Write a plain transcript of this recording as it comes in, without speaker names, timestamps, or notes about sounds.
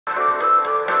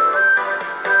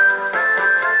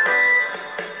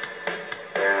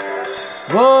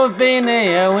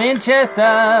Vine a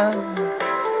Winchester,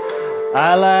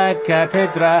 a la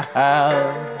catedral,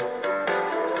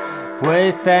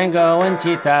 pues tengo en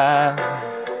cita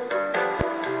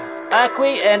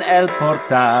aquí en el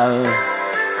portal.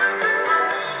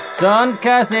 Son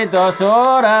casi 2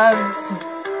 horas,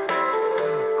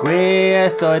 qui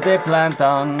estoy de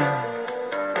plantón,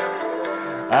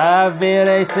 a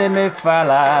ver si me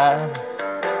fala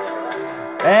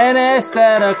en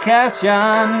esta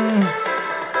ocasión.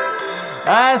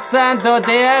 A santo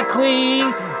de aquí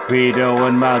pido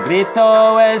un mal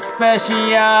grito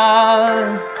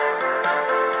especial.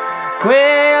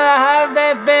 Que ha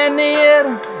de venir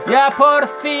ya por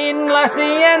fin la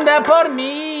hacienda por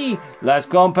mí. Las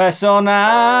personas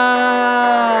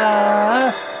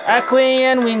aquí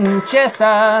en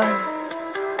Winchester,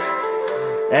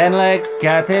 en la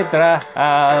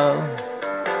catedral,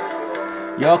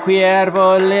 yo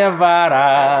quiero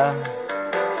llevar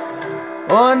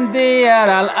un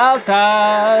día al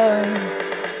altar.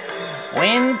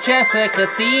 Winchester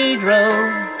Cathedral,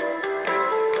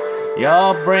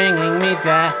 you're bringing me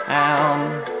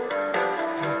down.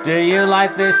 Do you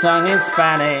like this song in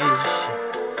Spanish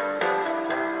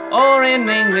or in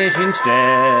English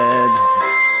instead?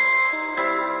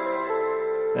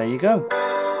 There you go.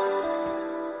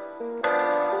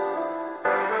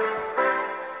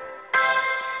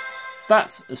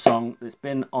 That's a song that's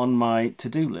been on my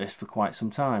to-do list for quite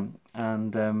some time,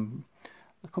 and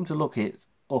I've come to look it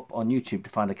up on YouTube to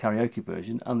find a karaoke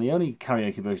version, and the only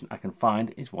karaoke version I can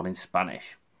find is one in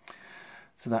Spanish.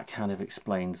 So that kind of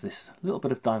explains this little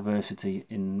bit of diversity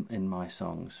in my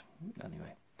songs.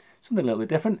 Anyway, something a little bit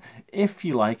different. If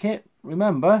you like it,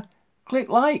 remember, click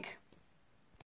like.